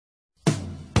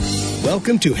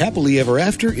Welcome to Happily Ever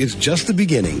After is just the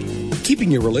beginning. Keeping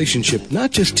your relationship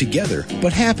not just together,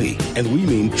 but happy, and we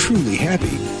mean truly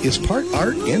happy, is part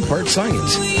art and part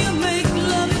science.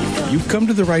 You've come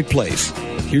to the right place.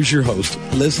 Here's your host,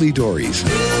 Leslie Dories.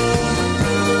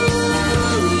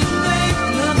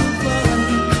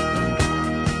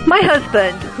 My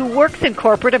husband, who works in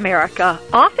corporate America,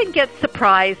 often gets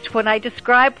surprised when I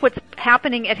describe what's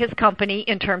happening at his company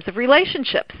in terms of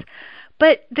relationships.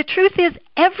 But the truth is,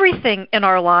 everything in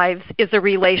our lives is a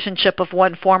relationship of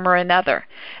one form or another.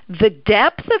 The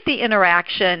depth of the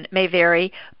interaction may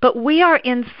vary, but we are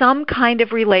in some kind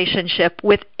of relationship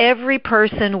with every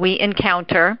person we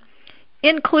encounter,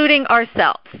 including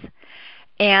ourselves.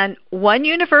 And one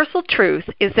universal truth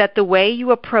is that the way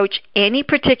you approach any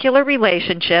particular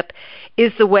relationship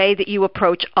is the way that you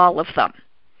approach all of them.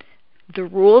 The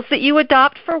rules that you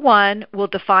adopt for one will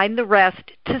define the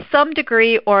rest to some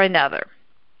degree or another.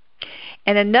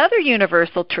 And another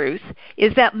universal truth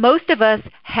is that most of us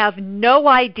have no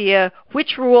idea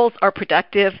which rules are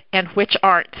productive and which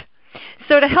aren't.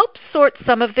 So to help sort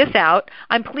some of this out,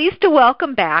 I'm pleased to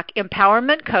welcome back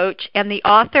empowerment coach and the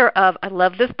author of, I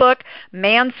love this book,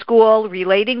 Man School,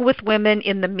 Relating with Women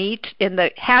in the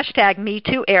hashtag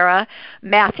 #MeToo era,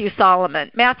 Matthew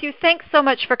Solomon. Matthew, thanks so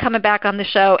much for coming back on the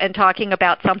show and talking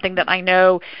about something that I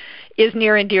know is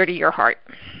near and dear to your heart.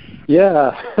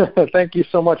 Yeah, thank you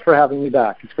so much for having me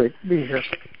back. It's great to be here.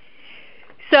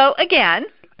 So again,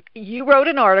 you wrote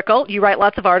an article. You write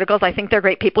lots of articles. I think they're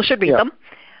great. People should read them.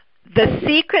 The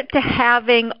secret to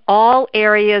having all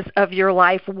areas of your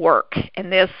life work.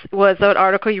 And this was an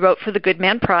article you wrote for the Good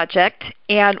Man Project.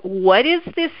 And what is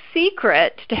this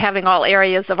secret to having all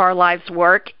areas of our lives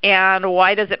work, and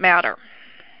why does it matter?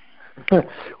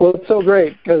 Well, it's so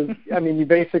great because, you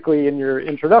basically, in your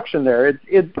introduction there,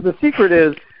 the secret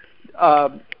is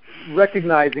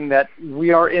recognizing that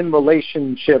we are in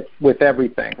relationship with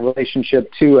everything, relationship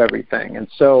to everything. And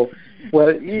so,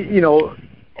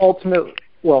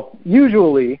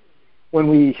 usually when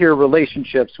we hear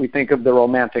relationships, we think of the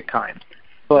romantic kind.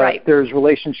 But there's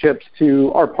relationships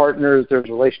to our partners, there's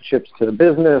relationships to the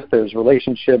business, there's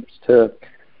relationships to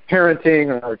parenting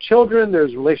or our children,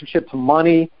 there's relationship to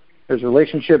money, there's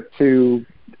relationship to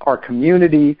our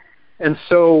community. And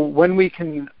so when we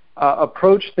can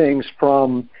approach things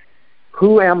from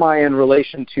who am I in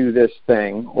relation to this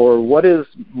thing, or what is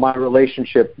my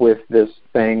relationship with this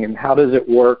thing, and how does it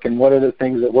work, and what are the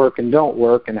things that work and don't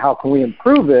work, and how can we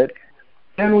improve it,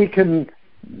 then we can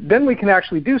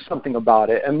actually do something about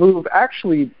it and move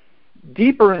actually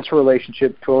deeper into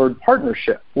relationship toward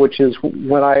partnership, which is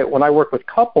when I work with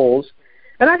couples,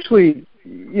 and actually,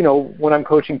 when I'm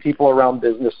coaching people around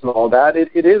business and all that,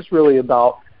 it is really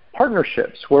about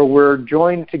partnerships where we're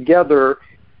joined together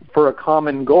for a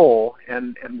common goal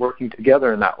and working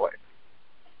together in that way.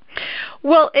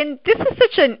 Well, and this is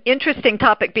such an interesting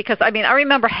topic because, I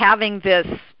remember having this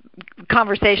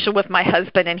conversation with my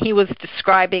husband, and he was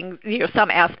describing some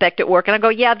aspect at work, and I go,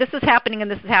 yeah, this is happening, and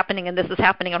this is happening, and this is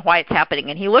happening, and why it's happening.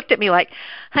 And he looked at me like,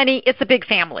 honey, it's a big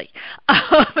family.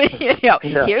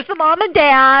 Here's the mom and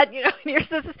dad, here's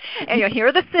this, and here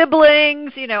are the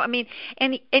siblings,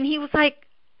 and he was like,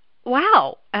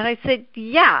 wow. And I said,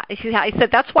 yeah. I said,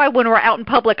 that's why when we're out in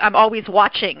public, I'm always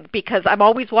watching, because I'm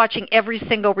always watching every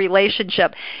single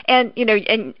relationship. And,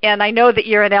 and I know that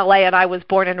you're in L.A. and I was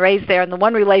born and raised there, and the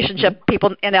one relationship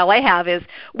people in L.A. have is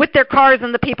with their cars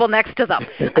and the people next to them.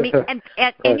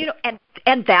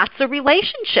 And that's a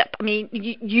relationship.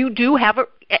 You do have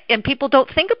and people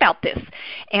don't think about this.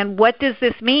 And what does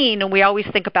this mean? And we always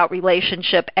think about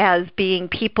relationship as being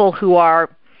people who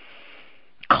are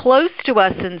close to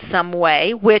us in some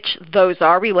way, which those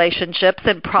are relationships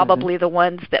and probably the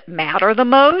ones that matter the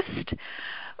most.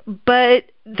 But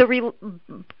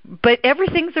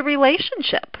everything's a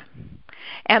relationship.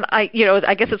 And I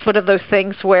guess it's one of those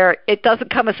things where it doesn't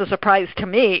come as a surprise to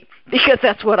me because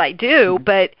that's what I do.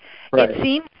 But it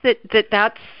seems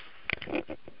that's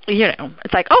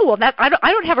it's like, oh, well, I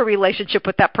don't have a relationship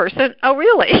with that person. Oh,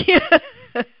 really?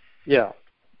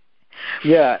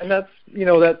 Yeah, and that's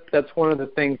one of the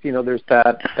things, there's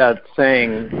that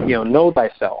saying, know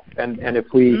thyself. And if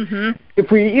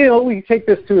we take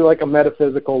this to like a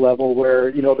metaphysical level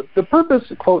where, the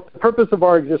purpose, quote, the purpose of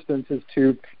our existence is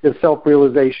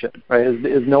self-realization, right?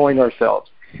 Is knowing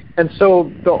ourselves. And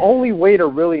so the only way to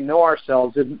really know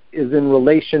ourselves is in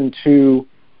relation to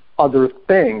other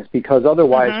things, because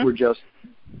otherwise we're just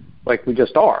like we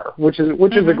just are, which is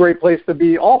a great place to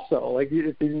be also, like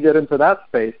if you can get into that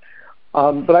space.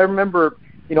 But I remember,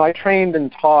 I trained and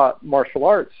taught martial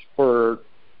arts for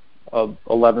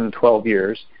 11, 12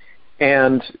 years.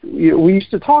 And we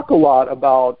used to talk a lot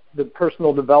about the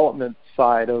personal development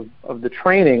side of the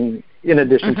training in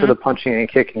addition to the punching and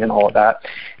kicking and all of that.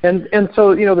 And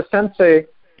so, the sensei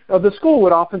of the school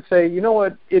would often say, you know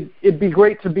what, it'd be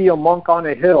great to be a monk on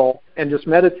a hill and just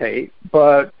meditate,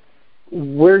 but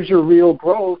where's your real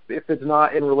growth if it's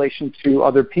not in relation to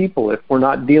other people, if we're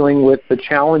not dealing with the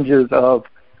challenges of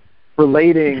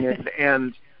relating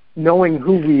and knowing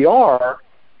who we are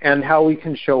and how we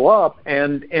can show up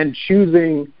and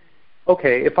choosing,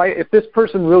 okay, if this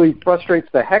person really frustrates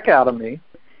the heck out of me,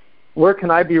 where can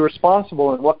I be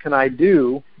responsible and what can I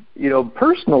do,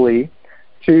 personally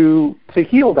to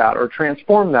heal that or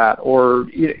transform that, or,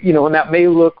 and that may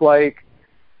look like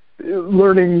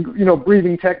learning,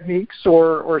 breathing techniques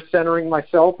or centering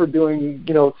myself or doing,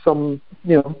 some,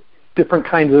 different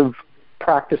kinds of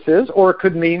practices, or it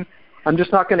could mean I'm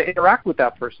just not going to interact with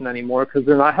that person anymore because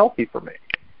they're not healthy for me.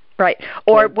 Right.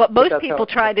 Or what most people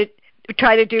try to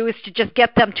do is to just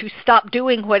get them to stop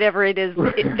doing whatever it is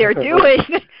they're doing,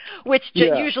 which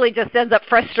usually just ends up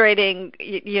frustrating,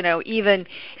 even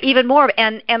more.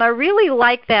 And I really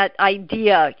like that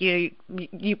idea.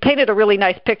 You painted a really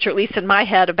nice picture, at least in my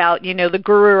head, about, the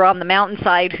guru on the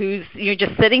mountainside who's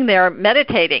just sitting there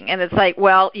meditating. And it's like,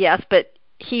 well, yes, but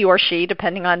he or she,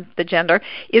 depending on the gender,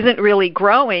 isn't really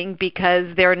growing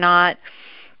because they're not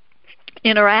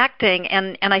interacting,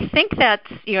 and I think that's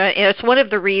it's one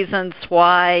of the reasons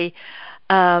why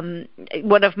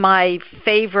one of my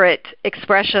favorite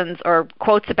expressions or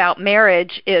quotes about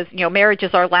marriage is marriage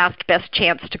is our last best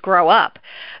chance to grow up,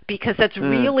 because that's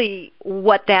really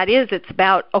what that is. It's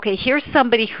about, okay, here's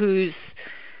somebody who's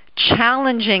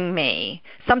challenging me,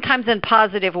 sometimes in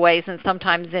positive ways and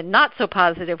sometimes in not so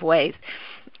positive ways.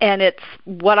 And it's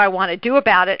what I want to do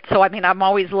about it. So, I'm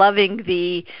always loving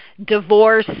the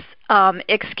divorce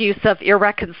excuse of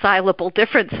irreconcilable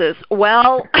differences.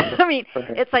 Well,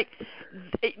 it's like,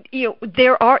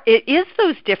 it is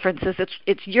those differences.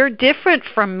 It's you're different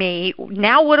from me.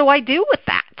 Now what do I do with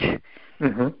that?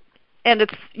 Mm-hmm. And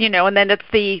it's, and then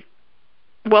it's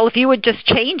well, if you would just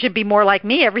change and be more like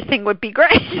me, everything would be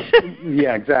great.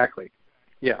 Yeah, exactly.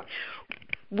 Yeah.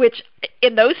 Which,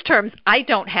 in those terms, I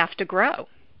don't have to grow.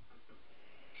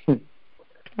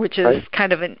 Which is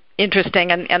kind of an interesting,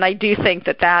 and I do think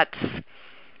that's,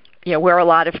 where a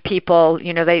lot of people,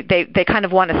 they kind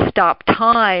of want to stop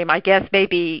time, I guess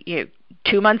maybe,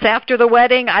 2 months after the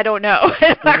wedding. I don't know.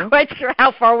 I'm not quite sure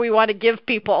how far we want to give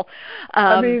people.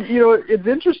 It's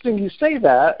interesting you say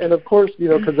that, and of course,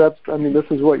 because this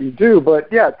is what you do, but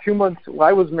yeah, 2 months,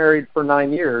 I was married for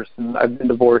 9 years, and I've been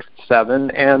divorced 7,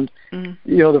 and,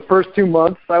 the first 2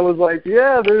 months, I was like,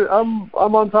 I'm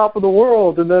on top of the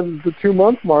world, and then the 2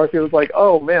 month mark, it was like,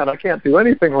 oh man, I can't do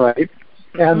anything right,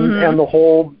 and the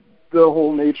whole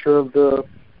nature of the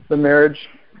marriage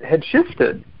had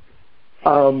shifted.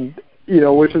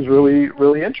 Which is really,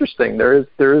 really interesting. There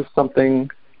is something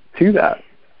to that.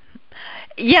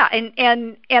 Yeah,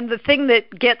 and the thing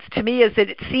that gets to me is that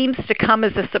it seems to come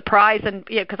as a surprise, and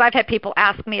because I've had people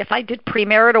ask me if I did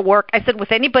premarital work. I said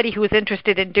with anybody who is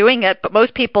interested in doing it, but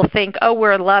most people think, oh,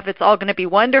 we're in love, it's all going to be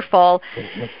wonderful.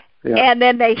 Yeah. And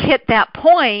then they hit that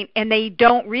point, and they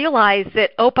don't realize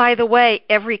that, oh, by the way,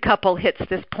 every couple hits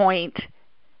this point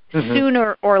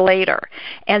sooner or later.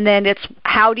 And then it's,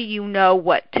 how do you know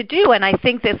what to do? And I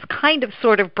think this kind of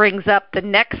sort of brings up the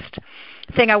next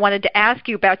thing I wanted to ask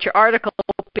you about your article,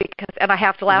 and I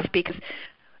have to laugh because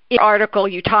in your article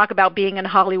you talk about being in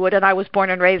Hollywood, and I was born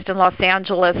and raised in Los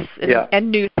Angeles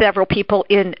and knew several people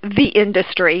in the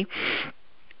industry.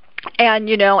 And,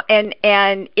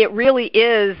 and it really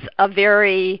is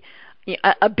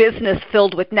a business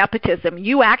filled with nepotism.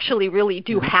 You actually really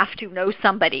do have to know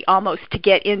somebody almost to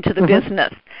get into the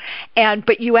business.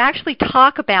 But you actually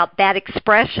talk about that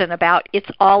expression about it's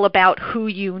all about who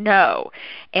you know.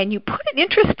 And you put an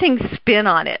interesting spin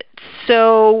on it.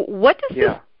 So what does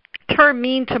this term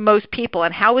mean to most people,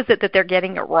 and how is it that they're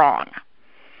getting it wrong?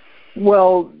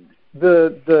 Well,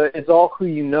 the it's all who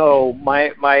you know.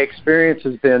 My experience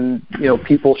has been,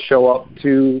 people show up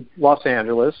to Los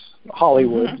Angeles,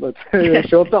 Hollywood. Let's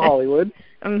show up to Hollywood,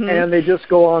 and they just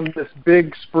go on this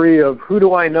big spree of who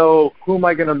do I know, who am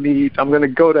I going to meet? I'm going to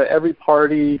go to every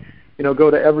party,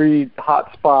 go to every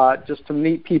hot spot just to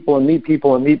meet people and meet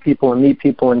people and meet people and meet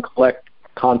people and collect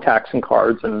contacts and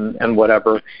cards and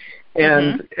whatever.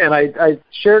 And I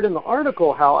shared in the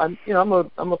article how I'm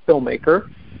a filmmaker.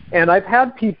 And I've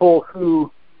had people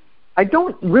who I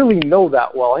don't really know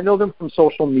that well. I know them from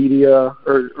social media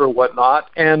or whatnot,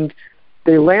 and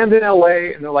they land in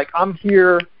LA and they're like, I'm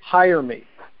here, hire me.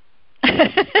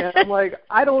 And I'm like,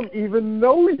 I don't even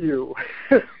know you.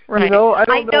 Right. You know, I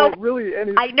don't know really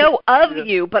anything. I know of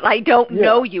you, but I don't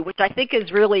know you, which I think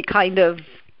is really kind of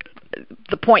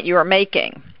the point you are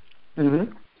making.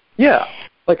 Mm-hmm. Yeah.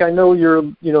 Like I know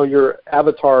your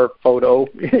avatar photo,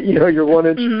 your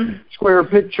 1-inch square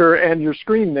picture and your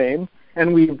screen name,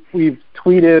 and we've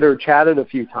tweeted or chatted a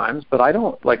few times, but I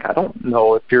don't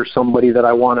know if you're somebody that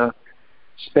I want to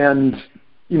spend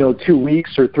 2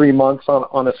 weeks or 3 months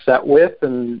on a set with,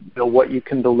 and what you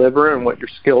can deliver and what your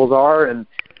skills are,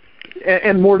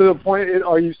 and more to the point,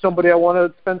 are you somebody I want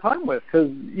to spend time with? Because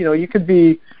you could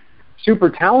be super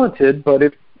talented, but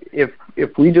if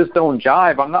we just don't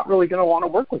jive, I'm not really going to want to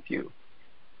work with you.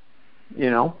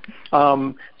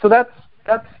 So that's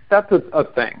a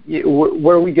thing.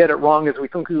 Where we get it wrong is we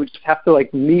think we just have to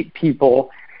meet people,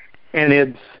 and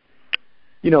it's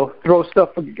throw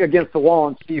stuff against the wall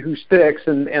and see who sticks,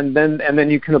 and then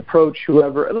you can approach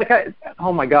whoever.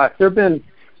 Oh my gosh, there've been,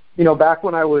 back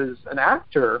when I was an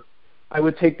actor, I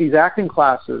would take these acting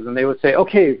classes, and they would say,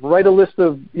 okay, write a list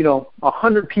of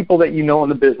 100 people that you know in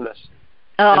the business,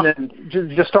 and then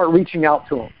just start reaching out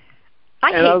to them.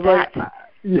 I hate that.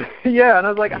 Yeah, and I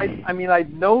was like, I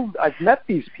know I've met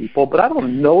these people, but I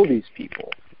don't know these people,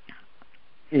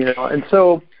 and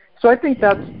so I think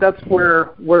that's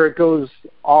where it goes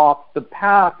off the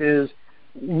path. Is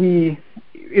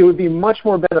it would be much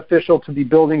more beneficial to be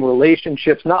building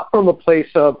relationships, not from a place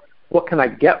of what can I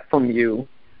get from you,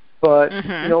 but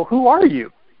who are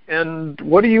you, and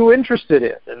what are you interested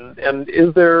in, and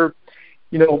is there,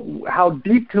 how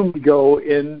deep can we go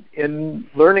in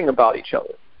learning about each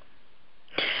other?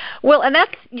 Well, and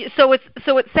that's so it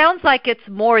sounds like it's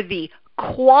more the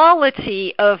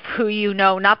quality of who you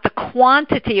know, not the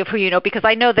quantity of who you know, because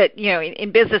I know that,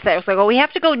 in business, I was like, we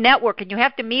have to go network, and you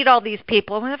have to meet all these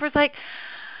people. And whenever it's like,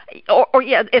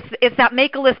 it's that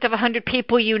make a list of 100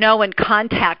 people you know and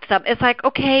contact them. It's like,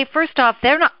 okay, first off,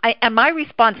 they're not, and my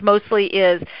response mostly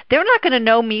is, they're not going to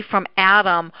know me from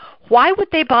Adam. Why would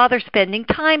they bother spending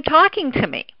time talking to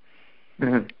me?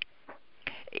 Mm-hmm.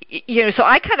 So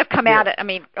I kind of come at it. I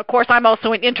mean, of course, I'm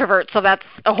also an introvert, so that's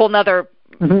a whole nother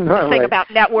thing about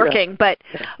networking. But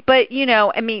I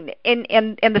mean, and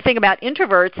the thing about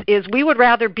introverts is we would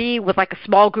rather be with a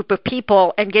small group of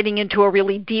people and getting into a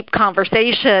really deep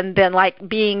conversation than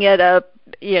being at a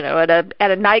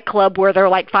at a nightclub where there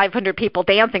are 500 people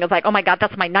dancing. It's like, oh my God,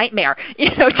 that's my nightmare.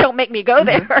 Don't make me go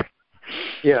there.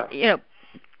 Yeah. Yeah.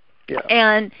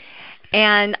 And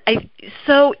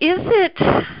so is it?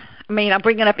 I mean, I'm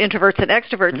bringing up introverts and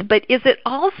extroverts, but is it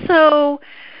also,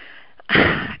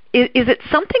 is it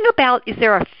something about, is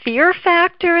there a fear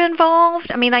factor involved?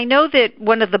 I mean, I know that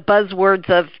one of the buzzwords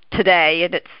of today,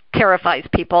 and it terrifies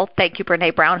people, thank you,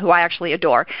 Brene Brown, who I actually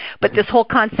adore, but this whole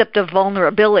concept of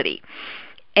vulnerability.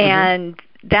 And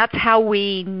that's how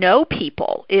we know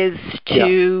people, is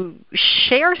to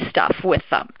share stuff with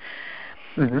them.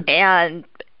 And,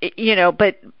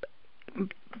 but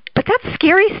that's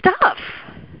scary stuff.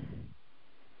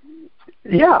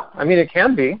 Yeah, I mean, it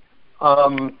can be.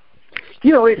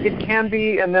 It can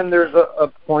be, and then there's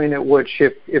a point at which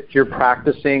if you're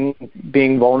practicing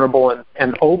being vulnerable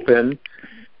and open,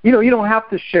 you don't have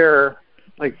to share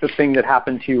the thing that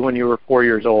happened to you when you were 4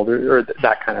 years old or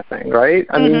that kind of thing, right?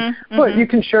 I mean, but you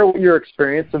can share what your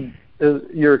experiences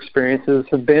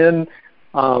have been,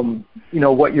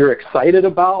 what you're excited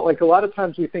about. A lot of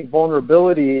times we think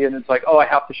vulnerability, and it's like, oh, I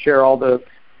have to share all the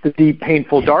deep,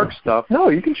 painful, dark stuff. No,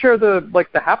 you can share the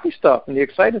happy stuff and the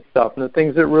excited stuff and the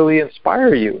things that really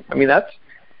inspire you. I mean,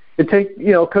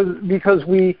 because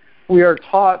we are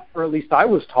taught, or at least I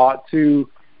was taught, to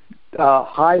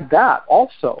hide that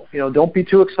also. Don't be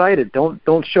too excited.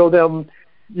 Don't show them,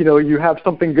 you have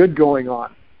something good going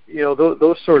on.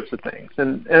 Those sorts of things.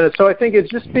 And so I think it's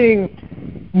just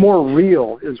being more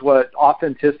real is what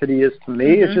authenticity is to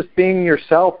me. It's just being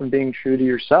yourself and being true to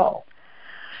yourself.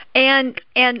 And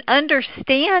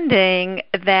understanding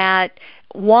that,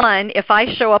 one, if I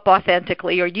show up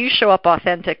authentically or you show up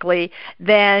authentically,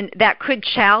 then that could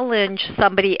challenge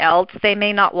somebody else. They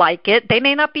may not like it. They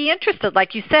may not be interested.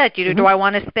 Like you said, do I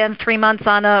want to spend 3 months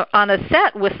on a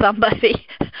set with somebody?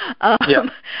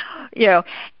 And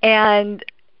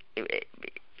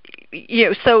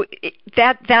so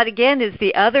that again is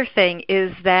the other thing,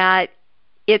 is that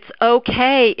it's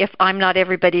okay if I'm not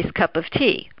everybody's cup of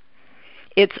tea.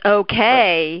 It's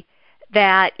okay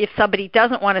that if somebody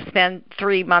doesn't want to spend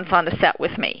 3 months on a set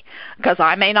with me, because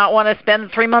I may not want to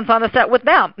spend 3 months on a set with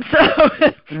them.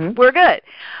 So we're good.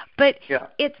 But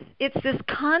it's this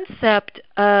concept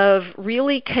of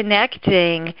really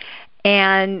connecting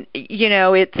And,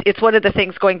 it's one of the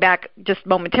things, going back just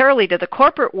momentarily to the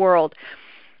corporate world,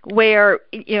 where,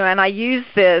 and I use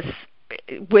this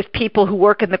with people who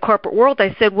work in the corporate world.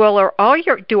 I said, well,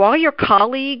 do all your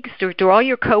colleagues or do all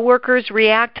your coworkers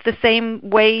react the same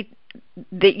way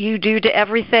that you do to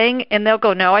everything? And they'll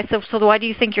go, no. I said, so why do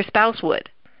you think your spouse would?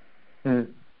 And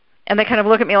they kind of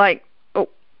look at me like, oh,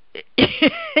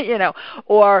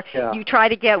 or you try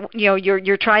to get,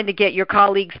 you're trying to get your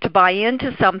colleagues to buy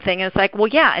into something. And it's like, well,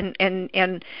 yeah.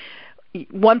 And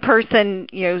one person,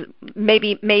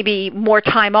 maybe more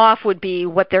time off would be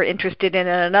what they're interested in,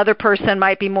 and another person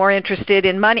might be more interested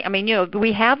in money. I mean,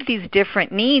 we have these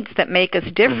different needs that make us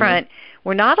different.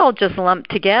 We're not all just lumped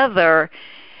together.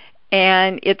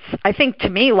 And I think, to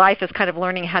me, life is kind of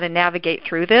learning how to navigate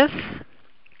through this.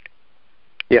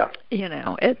 Yeah. And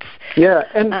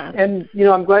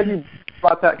I'm glad you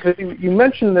brought that, because you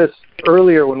mentioned this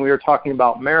earlier when we were talking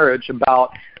about marriage,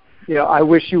 about, I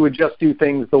wish you would just do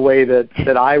things the way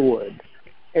that I would.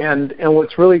 And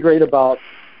what's really great about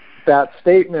that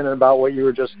statement and about what you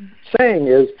were just saying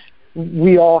is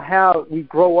we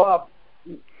grow up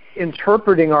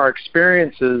interpreting our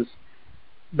experiences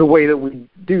the way that we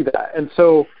do that. And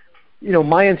so,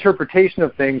 my interpretation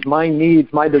of things, my needs,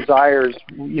 my desires,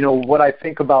 what I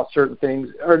think about certain things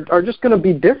are just going to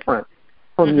be different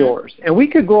from yours. And we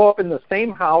could grow up in the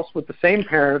same house with the same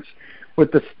parents,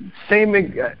 with the same.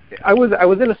 I was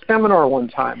in a seminar one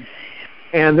time,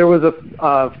 and there was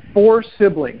 4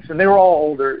 siblings, and they were all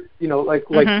older, like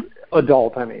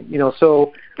adult. I mean,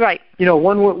 so right.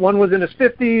 One was in his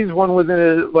 50s, one was in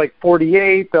his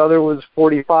 48, the other was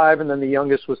 45, and then the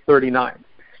youngest was 39.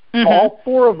 All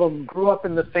 4 of them grew up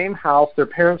in the same house. Their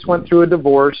parents went through a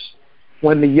divorce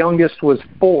when the youngest was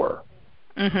 4.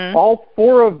 All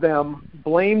 4 of them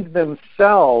blamed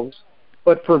themselves,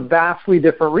 but for vastly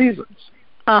different reasons.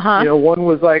 One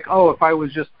was like, if I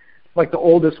was just, the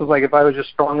oldest was like, if I was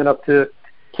just strong enough to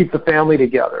keep the family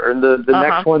together. And the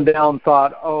next one down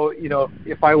thought,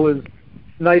 if I was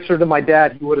nicer to my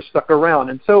dad, he would have stuck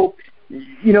around. And so,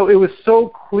 it was so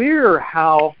clear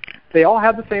how they all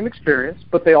had the same experience,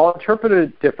 but they all interpreted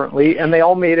it differently, and they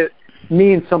all made it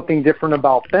mean something different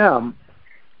about them.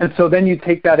 And so then you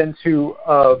take that into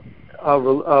a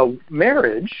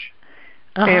marriage,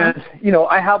 and,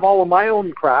 I have all of my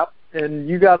own crap, and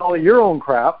you got all of your own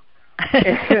crap,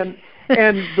 and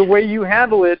the way you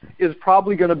handle it is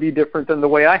probably going to be different than the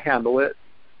way I handle it.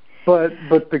 But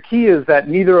the key is that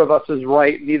neither of us is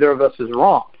right, neither of us is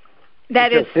wrong.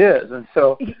 That it just is. And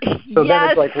so then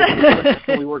it's like, well,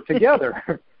 can we work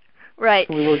together? Right.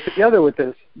 Can we work together with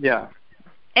this? Yeah.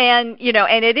 And,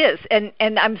 and it is. And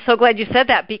I'm so glad you said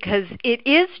that, because it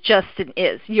is just an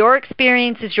is. Your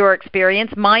experience is your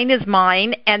experience. Mine is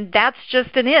mine. And that's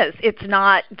just an is. It's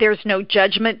not, there's no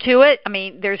judgment to it. I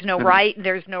mean, there's no right,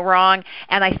 there's no wrong.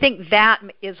 And I think that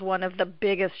is one of the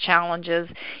biggest challenges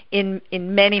in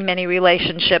many, many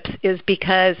relationships, is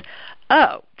because,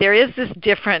 there is this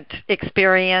different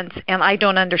experience, and I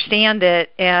don't understand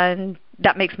it, and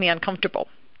that makes me uncomfortable.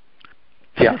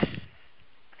 Yeah.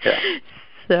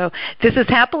 So this is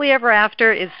Happily Ever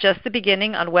After is just the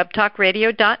beginning on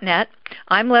webtalkradio.net.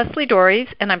 I'm Leslie Dories,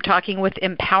 and I'm talking with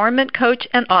empowerment coach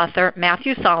and author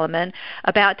Matthew Solomon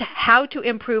about how to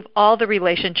improve all the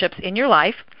relationships in your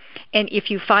life. And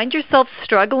if you find yourself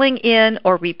struggling in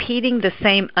or repeating the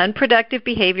same unproductive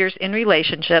behaviors in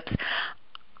relationships,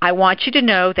 I want you to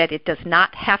know that it does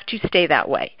not have to stay that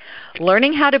way.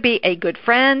 Learning how to be a good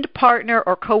friend, partner,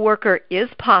 or coworker is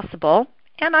possible,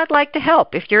 and I'd like to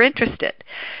help if you're interested.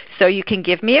 So you can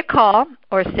give me a call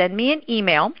or send me an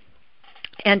email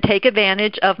and take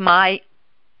advantage of my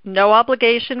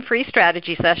no-obligation free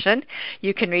strategy session.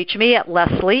 You can reach me at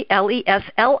Leslie,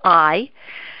 Lesli,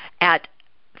 at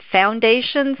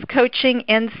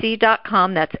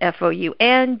foundationscoachingnc.com. That's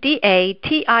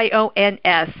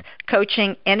FOUNDATIONS,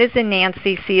 coaching, N as in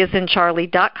Nancy, C as in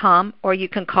Charlie.com, or you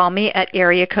can call me at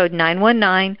area code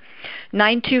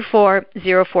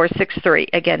 919-924-0463.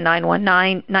 Again,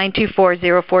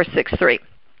 919-924-0463.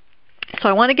 So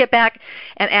I want to get back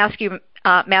and ask you,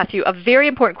 Matthew, a very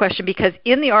important question, because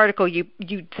in the article you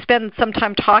spend some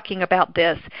time talking about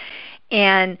this,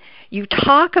 and you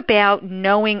talk about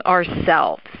knowing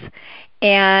ourselves.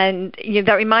 And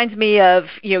that reminds me of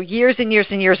years and years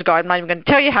and years ago. I'm not even going to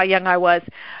tell you how young I was.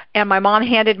 And my mom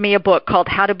handed me a book called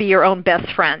How to Be Your Own Best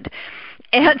Friend.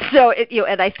 And so,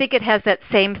 and I think it has that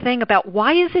same thing about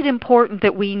why is it important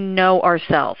that we know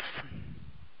ourselves?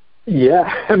 Yeah,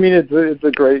 I mean, it's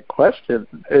a great question.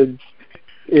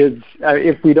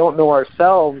 If we don't know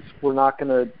ourselves, we're not going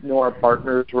to know our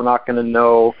partners. We're not going to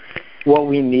know what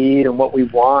we need and what we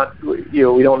want.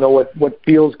 We don't know what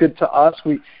feels good to us.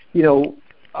 One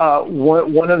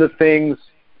of the things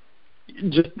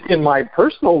just in my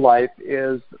personal life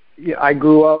is I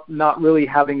grew up not really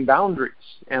having boundaries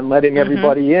and letting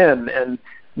everybody in, and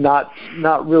not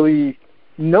really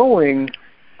knowing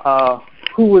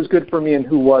who was good for me and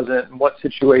who wasn't, and what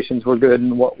situations were good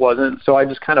and what wasn't. So I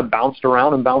just kind of bounced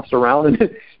around and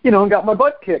and got my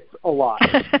butt kicked a lot,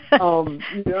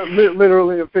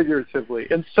 literally and figuratively.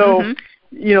 And so,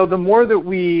 the more that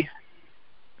we,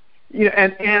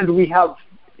 and we have,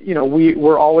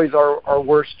 we're always our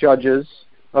worst judges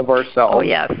of ourselves. Oh,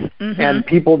 yes. And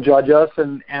people judge us,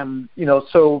 and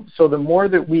so the more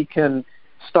that we can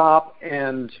stop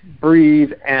and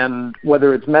breathe, and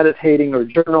whether it's meditating or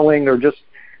journaling or just,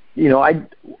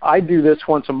 I do this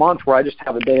once a month where I just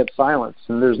have a day of silence,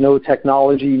 and there's no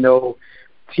technology, no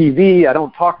TV, I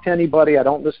don't talk to anybody, I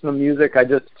don't listen to music, I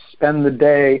just spend the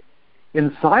day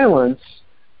in silence,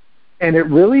 and it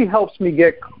really helps me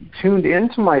get tuned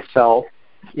into myself,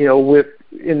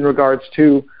 in regards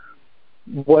to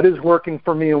what is working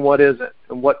for me and what isn't,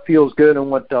 and what feels good and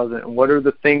what doesn't, and what are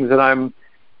the things that I'm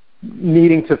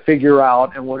needing to figure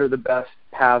out, and what are the best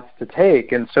paths to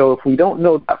take. And so if we don't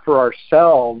know that for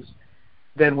ourselves,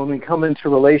 then when we come into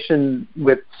relation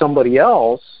with somebody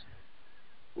else,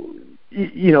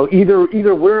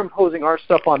 either we're imposing our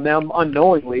stuff on them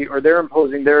unknowingly, or they're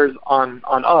imposing theirs on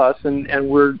us, and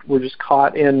we're just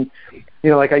caught in,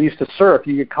 like I used to surf,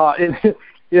 you get caught in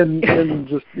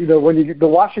just, when you get the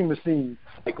washing machine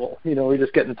cycle, we're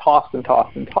just getting tossed and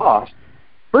tossed and tossed,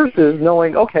 versus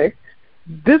knowing, okay,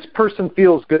 this person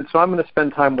feels good, so I'm going to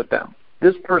spend time with them.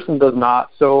 This person does not,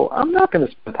 so I'm not going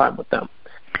to spend time with them,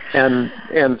 and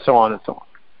so on and so on.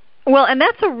 Well, and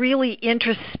that's a really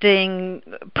interesting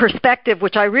perspective,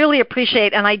 which I really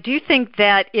appreciate, and I do think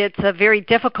that it's a very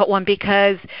difficult one,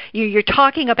 because you're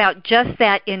talking about just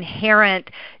that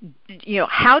inherent,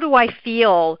 how do I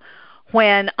feel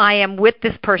when I am with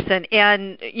this person?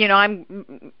 And,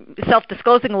 I'm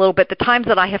self-disclosing a little bit, the times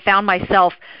that I have found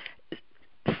myself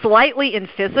slightly in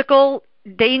physical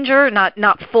danger,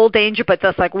 not full danger, but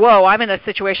just like, whoa, I'm in a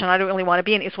situation I don't really want to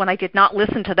be in, is when I did not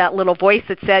listen to that little voice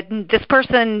that said, this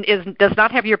person does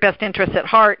not have your best interests at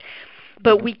heart.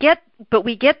 But we get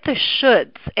the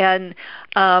shoulds, and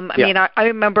I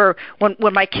remember when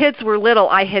my kids were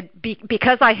little,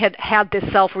 because I had this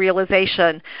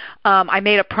self-realization, I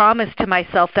made a promise to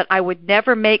myself that I would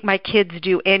never make my kids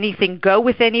do anything, go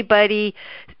with anybody.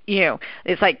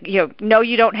 It's like, no,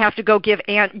 you don't have to go give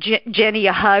Aunt Jenny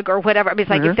a hug or whatever. I mean, it's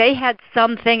like if they had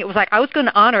something, it was like I was going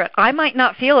to honor it. I might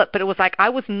not feel it, but it was like I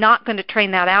was not going to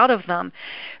train that out of them,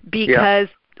 because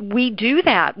we do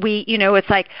that. It's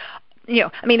like,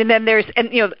 and then there's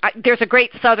a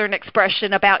great Southern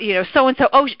expression about, so-and-so,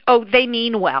 oh, they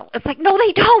mean well. It's like, no,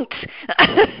 they don't.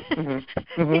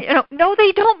 No,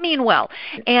 they don't mean well.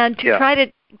 And to try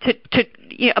to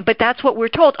but that's what we're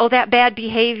told. Oh, that bad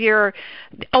behavior,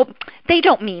 oh, they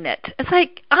don't mean it. It's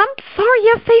like, I'm sorry,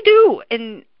 yes, they do.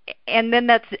 And then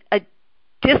that's a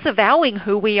disavowing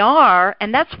who we are,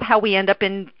 and that's how we end up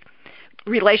in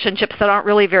relationships that aren't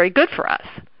really very good for us.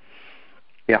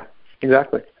 Yeah,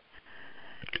 exactly.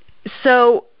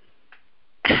 So,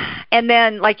 and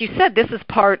then, like you said, this is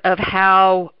part of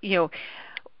how,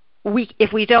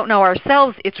 if we don't know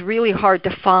ourselves, it's really hard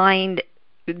to find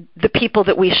the people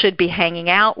that we should be hanging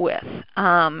out with.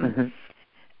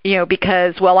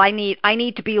 Because, well, I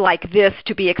need to be like this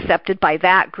to be accepted by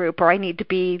that group, or I need to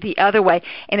be the other way.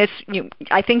 And it's,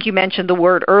 I think you mentioned the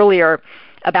word earlier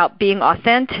about being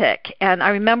authentic. And I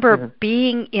remember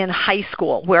being in high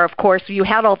school where, of course, you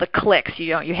had all the cliques.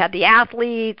 You had the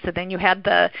athletes, and then you had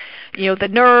the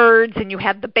nerds, and you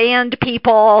had the band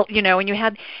people,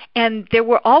 and there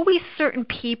were always certain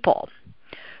people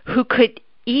who could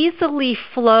easily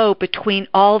flow between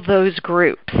all those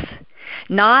groups.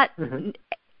 Not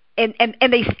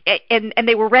and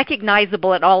they were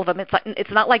recognizable in all of them.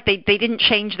 It's not like they didn't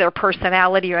change their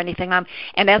personality or anything.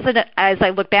 And as I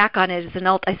look back on it as an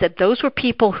adult, I said those were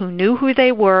people who knew who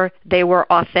they were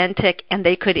authentic, and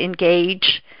they could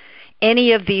engage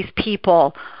any of these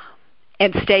people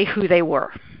and stay who they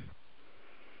were.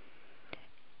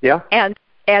 Yeah.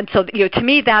 And so, to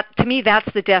me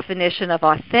that's the definition of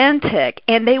authentic.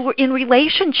 And they were in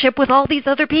relationship with all these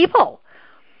other people.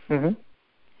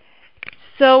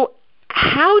 So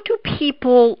how can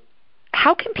people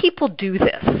do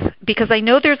this? Because I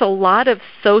know there's a lot of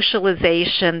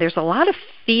socialization, there's a lot of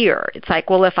fear. It's like,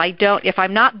 well, if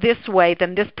I'm not this way,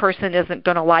 then this person isn't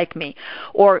going to like me.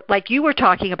 Or like you were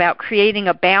talking about, creating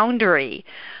a boundary.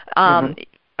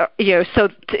 So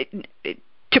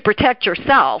to protect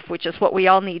yourself, which is what we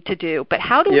all need to do. But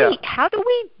how do we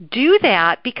do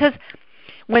that? Because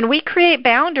when we create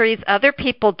boundaries, other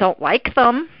people don't like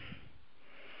them.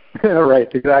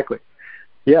 Right, exactly.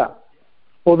 Yeah.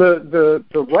 Well, the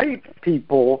right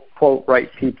people, quote, right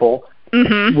people,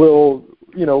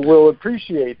 will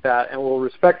appreciate that and will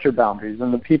respect your boundaries.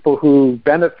 And the people who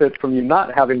benefit from you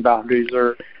not having boundaries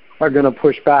are going to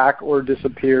push back or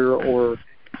disappear or,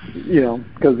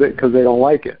 because they don't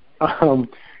like it. What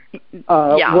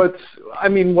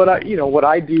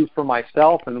I do for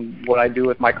myself and what I do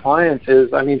with my clients is,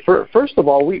 first of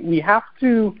all, we have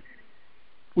to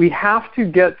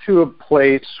get to a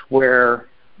place where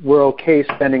we're okay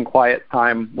spending quiet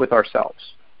time with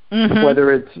ourselves.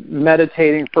 Whether it's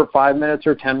meditating for 5 minutes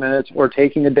or 10 minutes or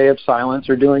taking a day of silence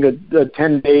or doing a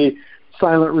 10-day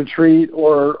silent retreat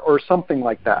or something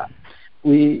like that.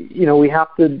 We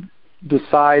have to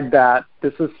decide that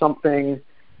this is something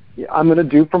I'm going to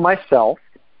do for myself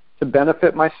to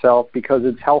benefit myself because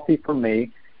it's healthy for me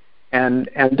and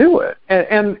do it.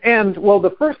 And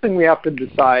the first thing we get to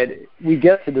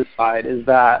decide is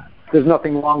that there's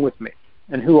nothing wrong with me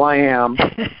and who I am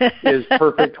is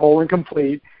perfect, whole, and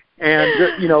complete.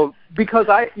 And, because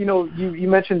you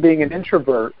mentioned being an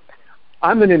introvert.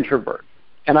 I'm an introvert,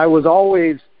 and I was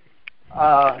always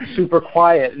super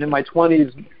quiet. And in my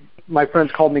 20s, my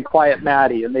friends called me Quiet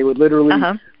Maddie, and they would literally,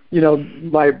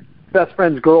 my best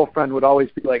friend's girlfriend would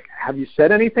always be like, have you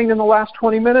said anything in the last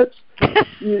 20 minutes? And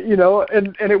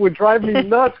it would drive me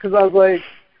nuts because I was like,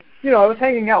 I was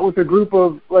hanging out with a group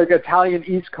of like Italian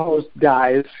East Coast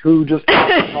guys who just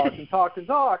talk and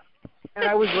talk. And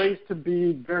I was raised to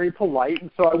be very polite, and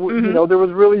so I would, there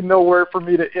was really nowhere for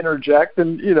me to interject,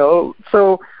 and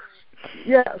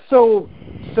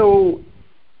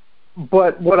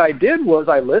but what I did was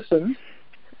I listened,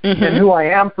 and who I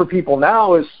am for people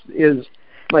now is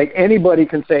like anybody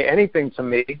can say anything to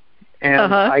me,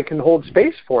 and I can hold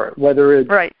space for it, whether it's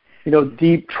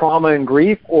deep trauma and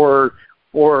grief or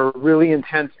really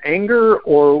intense anger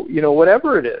or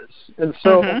whatever it is, and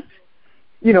so.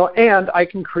 And I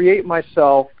can create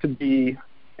myself to be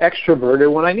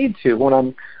extroverted when I need to, when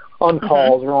I'm on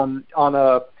calls or on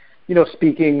a,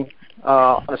 speaking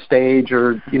on a stage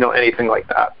or, anything like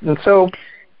that. And so,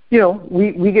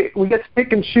 we get to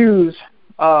pick and choose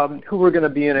who we're going to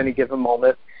be in any given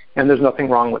moment, and there's nothing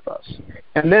wrong with us.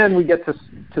 And then we get to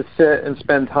sit and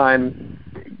spend time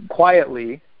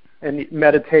quietly and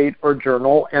meditate or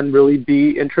journal and really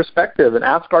be introspective and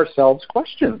ask ourselves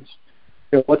questions.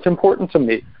 What's important to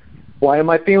me? Why am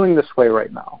I feeling this way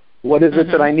right now? What is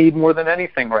it that I need more than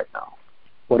anything right now?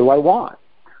 What do I want?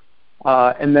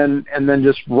 And then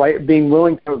just being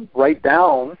willing to write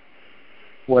down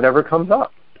whatever comes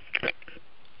up.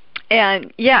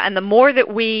 And the more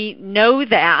that we know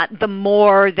that, the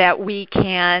more that we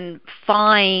can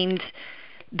find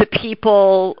the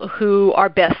people who are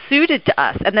best suited to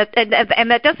us, and that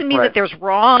doesn't mean that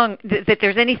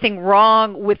there's anything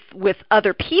wrong with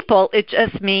other people. It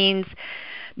just means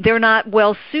they're not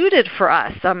well suited for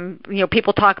us.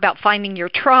 People talk about finding your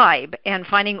tribe and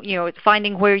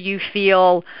finding where you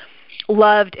feel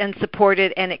loved and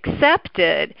supported and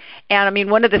accepted. And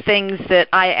one of the things that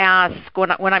I ask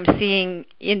when I'm seeing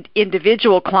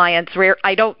individual clients, where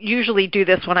I don't usually do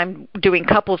this when I'm doing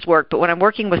couples work, but when I'm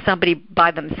working with somebody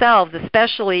by themselves,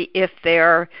 especially if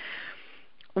they're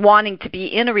wanting to be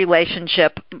in a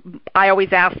relationship, I always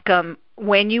ask them,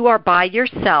 when you are by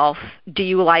yourself, do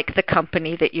you like the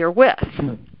company that you're with?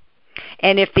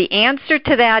 And if the answer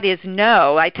to that is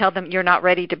no, I tell them you're not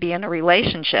ready to be in a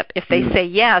relationship. If they say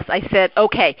yes, I said,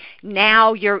 okay,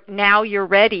 now you're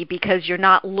ready because you're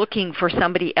not looking for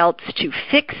somebody else to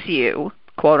fix you,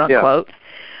 quote unquote,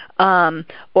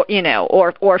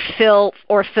 or fill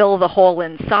the hole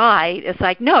inside. It's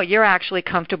like, no, you're actually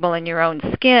comfortable in your own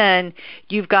skin.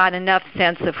 You've got enough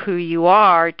sense of who you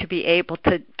are to be able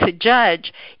to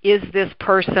judge, is this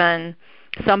person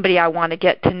somebody I want to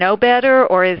get to know better,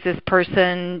 or is this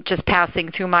person just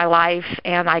passing through my life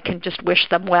and I can just wish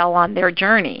them well on their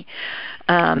journey?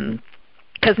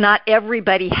 Because not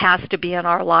everybody has to be in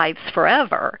our lives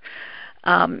forever.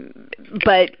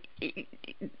 But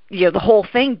the whole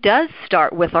thing does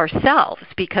start with ourselves,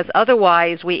 because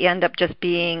otherwise we end up just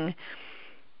being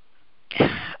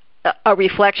a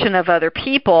reflection of other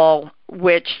people,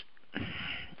 which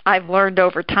I've learned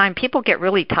over time people get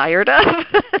really tired of.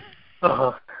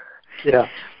 Yeah.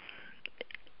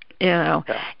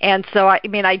 And so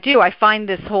I find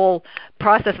this whole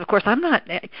process, of course, I'm not,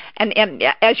 and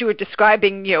as you were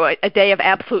describing, a day of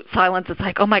absolute silence, it's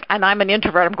like, oh my, and I'm an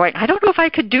introvert, I'm going, I don't know if I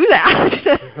could do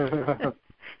that.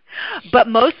 But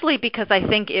mostly because I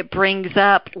think it brings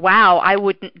up, wow,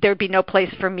 there'd be no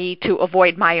place for me to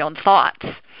avoid my own thoughts,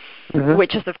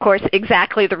 which is, of course,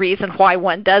 exactly the reason why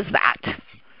one does that.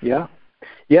 Yeah.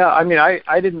 Yeah, I mean,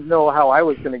 I didn't know how I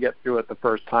was going to get through it the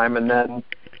first time, and then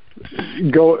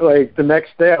the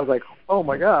next day I was like, oh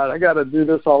my God, I got to do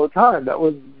this all the time. That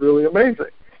was really amazing.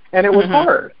 And it was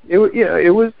hard. It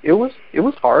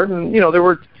was hard, and there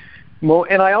were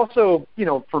and I also,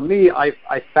 for me,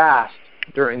 I fast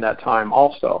during that time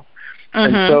also.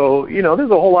 And so,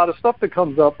 there's a whole lot of stuff that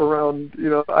comes up around,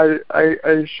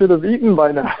 I should have eaten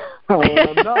by now.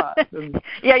 I'm not. And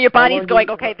yeah, your body's going,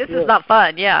 okay, this is not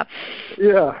fun, yeah.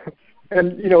 Yeah.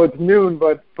 And, it's noon,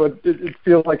 but it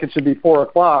feels like it should be 4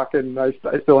 o'clock, and I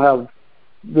still have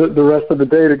the rest of the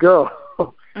day to go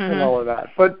and all of that.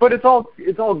 But it's all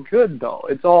good, though.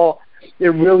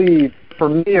 For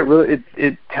me,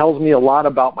 it tells me a lot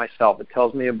about myself. It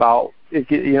tells me about,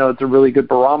 it's a really good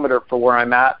barometer for where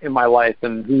I'm at in my life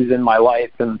and who's in my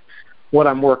life and what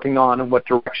I'm working on and what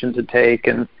direction to take.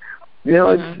 And,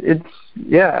 it's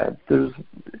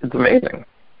amazing.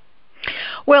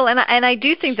 Well, and I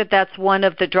do think that that's one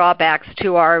of the drawbacks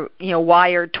to our,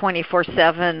 wired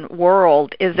 24/7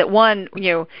 world is that, one,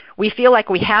 we feel like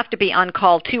we have to be on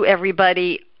call to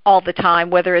everybody all the time,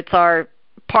 whether it's our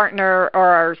partner or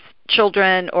our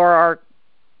children or our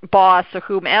boss or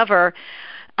whomever.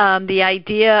 The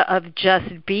idea of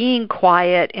just being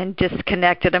quiet and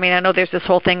disconnected. I mean, I know there's this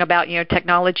whole thing about,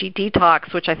 technology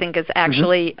detox, which I think is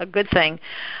actually a good thing.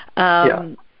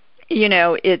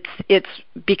 It's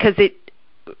because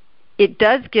it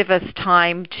does give us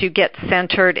time to get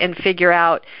centered and figure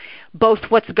out both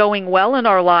what's going well in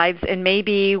our lives and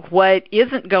maybe what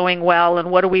isn't going well and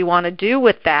what do we want to do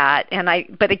with that.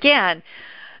 But again,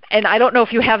 and I don't know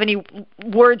if you have any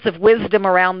words of wisdom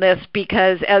around this,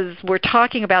 because as we're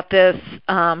talking about this,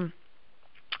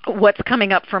 what's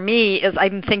coming up for me is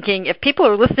I'm thinking if people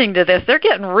are listening to this, they're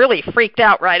getting really freaked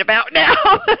out right about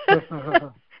now.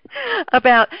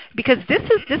 Because this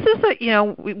is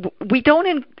we don't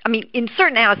in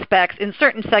certain aspects, in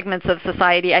certain segments of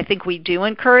society, I think we do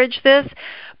encourage this,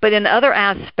 but in other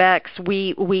aspects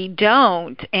we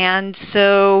don't. And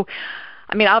so,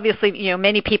 obviously,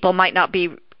 many people might not be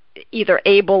either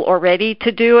able or ready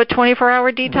to do a 24-hour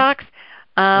detox.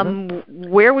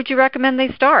 Where would you recommend they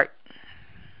start?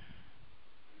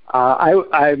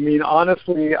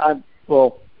 Honestly, I'm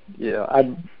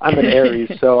an Aries,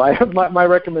 so my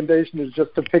recommendation is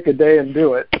just to pick a day and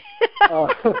do it.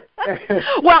 Well,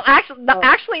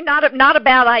 actually, not a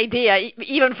bad idea,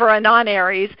 even for a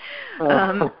non-Aries.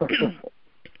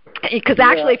 Because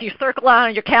actually, if you circle out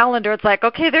on your calendar, it's like,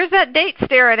 okay, there's that date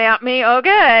staring at me.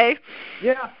 Okay.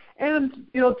 Yeah, and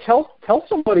tell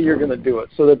somebody you're going to do it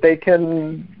so that they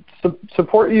can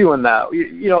support you in that.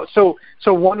 So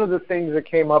one of the things that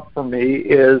came up for me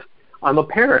is I'm a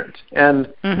parent,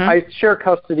 and I share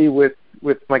custody with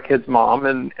my kid's mom,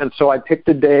 and so I picked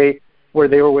a day where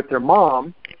they were with their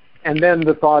mom, and then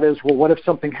the thought is, well, what if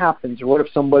something happens, or what if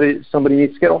somebody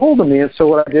needs to get a hold of me? And so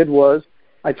what I did was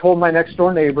I told my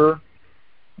next-door neighbor,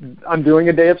 I'm doing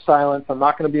a day of silence. I'm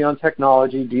not going to be on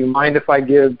technology. Do you mind if I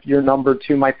give your number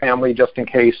to my family just in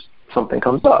case something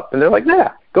comes up? And they're like,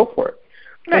 yeah, go for it.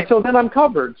 Right. And so then I'm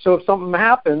covered. So if something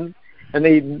happens and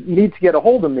they need to get a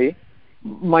hold of me,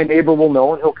 my neighbor will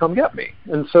know and he'll come get me.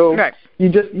 And so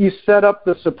you set up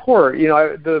the support.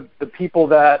 The people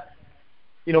that,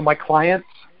 my clients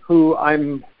who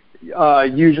I'm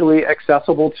usually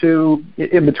accessible to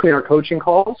in between our coaching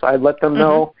calls, I let them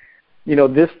know,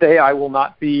 this day I will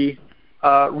not be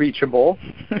reachable.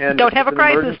 And don't have a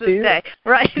crisis this day,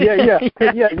 right? Yeah.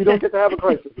 You don't get to have a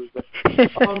crisis this day.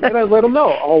 And I let them know.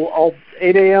 I'll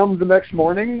 8 a.m. the next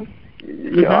morning.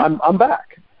 I'm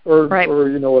back, or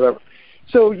whatever.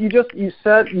 So you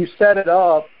set it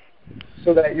up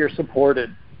so that you're supported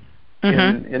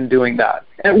in doing that,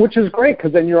 and which is great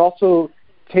because then you're also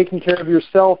taking care of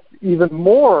yourself even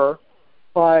more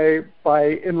by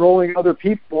enrolling other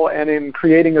people and in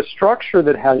creating a structure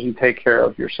that has you take care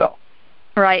of yourself.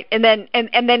 Right, and then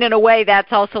in a way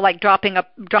that's also like dropping a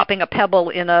pebble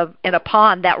in a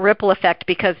pond, that ripple effect,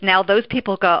 because now those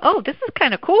people go, oh, this is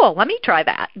kind of cool. Let me try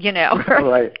that.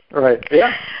 Right,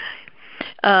 yeah.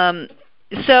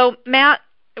 So Matt,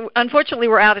 unfortunately,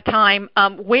 we're out of time.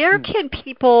 Where can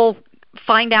people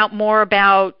find out more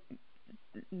about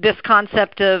this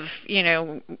concept of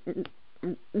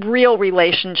real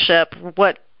relationship?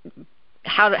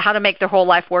 How to make their whole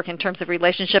life work in terms of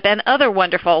relationship and other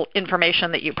wonderful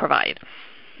information that you provide?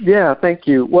 Yeah, thank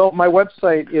you. Well, my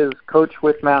website is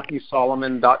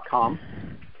coachwithmatthewsolomon.com,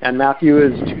 And Matthew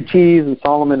is 2 T's and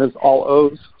Solomon is all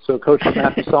O's. So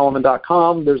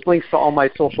coachmatthewsolomon.com. There's links to all my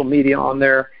social media on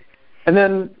there. And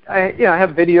then I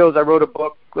have videos. I wrote a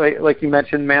book, like you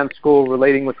mentioned, Man's School,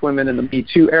 Relating with Women in the Me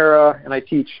Too Era. And I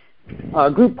teach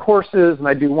group courses, and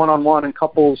I do one-on-one and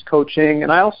couples coaching.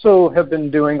 And I also have been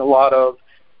doing a lot of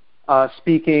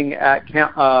speaking at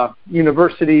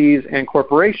universities and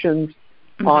corporations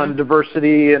on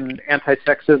diversity and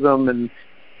anti-sexism and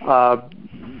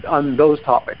on those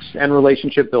topics and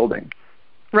relationship building.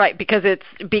 Right, because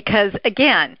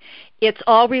again, it's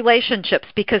all relationships,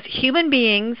 because human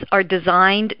beings are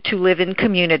designed to live in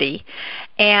community.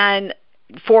 And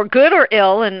for good or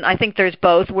ill, and I think there's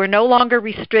both, we're no longer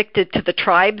restricted to the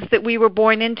tribes that we were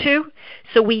born into.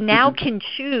 So we now can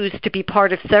choose to be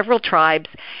part of several tribes.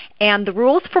 And the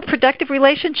rules for productive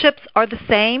relationships are the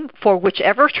same for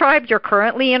whichever tribe you're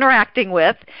currently interacting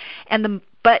with.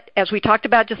 But as we talked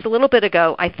about just a little bit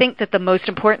ago, I think that the most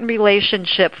important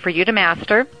relationship for you to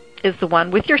master is the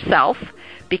one with yourself,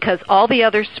 because all the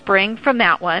others spring from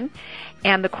that one.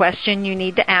 And the question you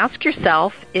need to ask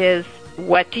yourself is,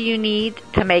 what do you need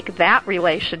to make that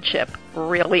relationship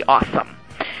really awesome?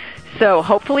 So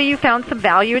hopefully you found some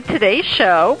value in today's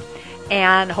show,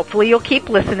 and hopefully you'll keep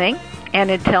listening. And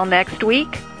until next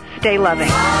week, stay loving.